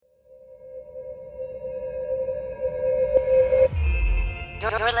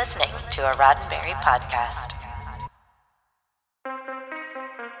You're listening to a Roddenberry podcast.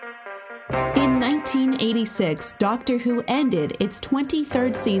 In 1986, Doctor Who ended its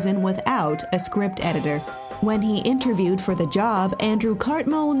 23rd season without a script editor. When he interviewed for the job, Andrew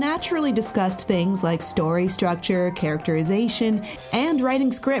Cartmel naturally discussed things like story structure, characterization, and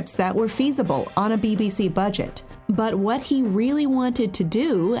writing scripts that were feasible on a BBC budget. But what he really wanted to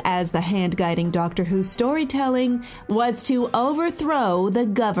do, as the hand guiding Doctor Who storytelling, was to overthrow the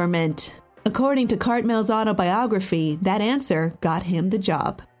government. According to Cartmel's autobiography, that answer got him the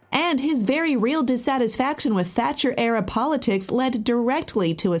job. And his very real dissatisfaction with Thatcher-era politics led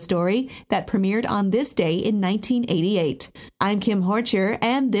directly to a story that premiered on this day in 1988. I'm Kim Horcher,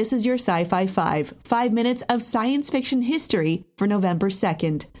 and this is your Sci-Fi 5 minutes of science fiction history for November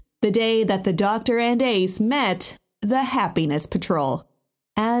 2nd, the day that the Doctor and Ace met the Happiness Patrol.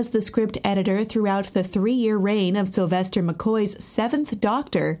 As the script editor throughout the 3-year reign of Sylvester McCoy's 7th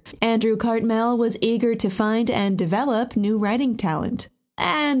Doctor, Andrew Cartmel was eager to find and develop new writing talent.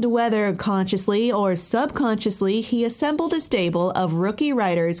 And whether consciously or subconsciously, he assembled a stable of rookie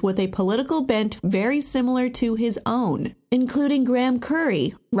writers with a political bent very similar to his own, including Graham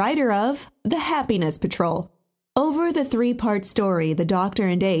Curry, writer of The Happiness Patrol. Over the 3-part story, the Doctor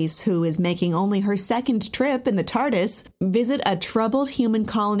and Ace, who is making only her 2nd trip in the TARDIS, visit a troubled human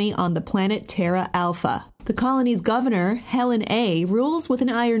colony on the planet Terra Alpha. The colony's governor, Helen A., rules with an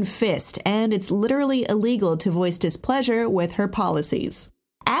iron fist, and it's literally illegal to voice displeasure with her policies.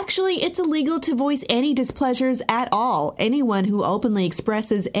 Actually, it's illegal to voice any displeasures at all. Anyone who openly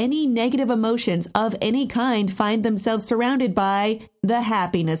expresses any negative emotions of any kind find themselves surrounded by the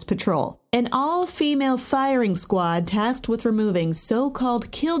Happiness Patrol, an all-female firing squad tasked with removing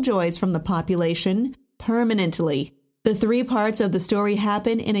so-called killjoys from the population permanently. The 3 parts of the story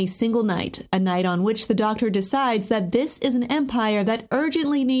happen in a single night, a night on which the Doctor decides that this is an empire that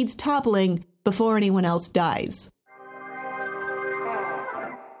urgently needs toppling before anyone else dies.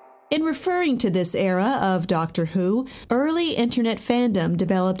 In referring to this era of Doctor Who, early internet fandom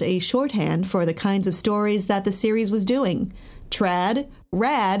developed a shorthand for the kinds of stories that the series was doing: trad,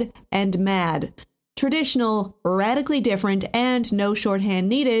 rad, and mad. Traditional, radically different, and no shorthand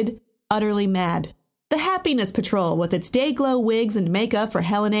needed, utterly mad. The Happiness Patrol, with its day-glow wigs and makeup for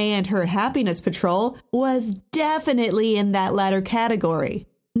Helen A. and her Happiness Patrol, was definitely in that latter category.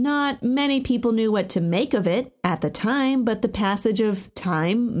 Not many people knew what to make of it at the time, but the passage of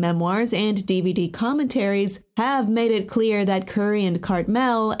time, memoirs, and DVD commentaries have made it clear that Curry and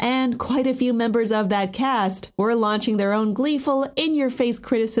Cartmel, and quite a few members of that cast, were launching their own gleeful, in-your-face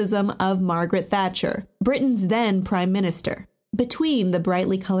criticism of Margaret Thatcher, Britain's then Prime Minister. Between the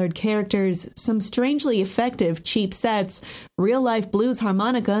brightly colored characters, some strangely effective cheap sets, real-life blues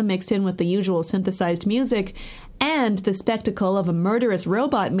harmonica mixed in with the usual synthesized music, and the spectacle of a murderous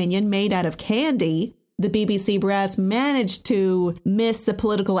robot minion made out of candy, the BBC brass managed to miss the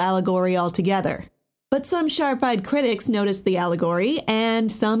political allegory altogether. But some sharp-eyed critics noticed the allegory, and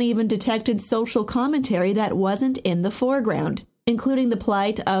some even detected social commentary that wasn't in the foreground, including the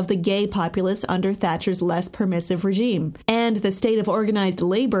plight of the gay populace under Thatcher's less permissive regime, and the state of organized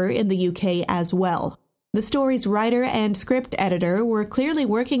labor in the UK as well. The story's writer and script editor were clearly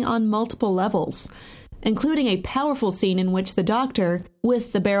working on multiple levels, including a powerful scene in which the Doctor,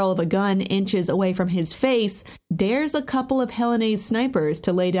 with the barrel of a gun inches away from his face, dares a couple of Helen A.'s snipers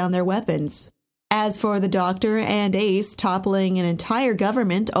to lay down their weapons. As for the Doctor and Ace toppling an entire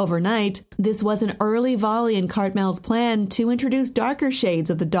government overnight, this was an early volley in Cartmel's plan to introduce darker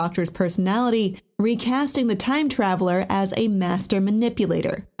shades of the Doctor's personality, recasting the time traveler as a master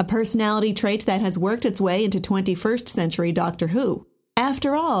manipulator, a personality trait that has worked its way into 21st century Doctor Who.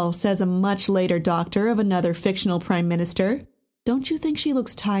 After all, says a much later Doctor of another fictional Prime Minister, don't you think she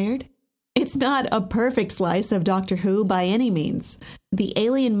looks tired? It's not a perfect slice of Doctor Who by any means. The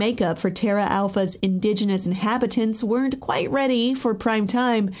alien makeup for Terra Alpha's indigenous inhabitants weren't quite ready for prime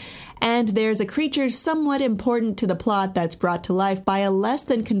time, and there's a creature somewhat important to the plot that's brought to life by a less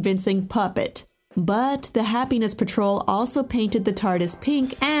than convincing puppet. But the Happiness Patrol also painted the TARDIS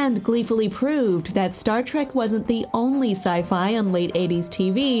pink and gleefully proved that Star Trek wasn't the only sci-fi on late 80s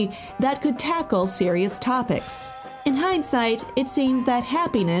TV that could tackle serious topics. In hindsight, it seems that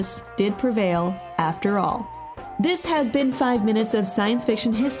happiness did prevail after all. This has been 5 minutes of science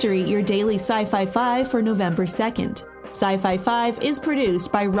fiction history, your daily Sci-Fi 5 for November 2nd. Sci-Fi 5 is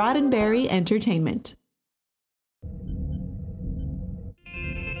produced by Roddenberry Entertainment.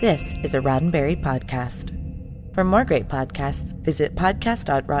 This is a Roddenberry podcast. For more great podcasts, visit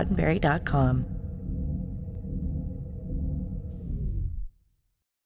podcast.roddenberry.com.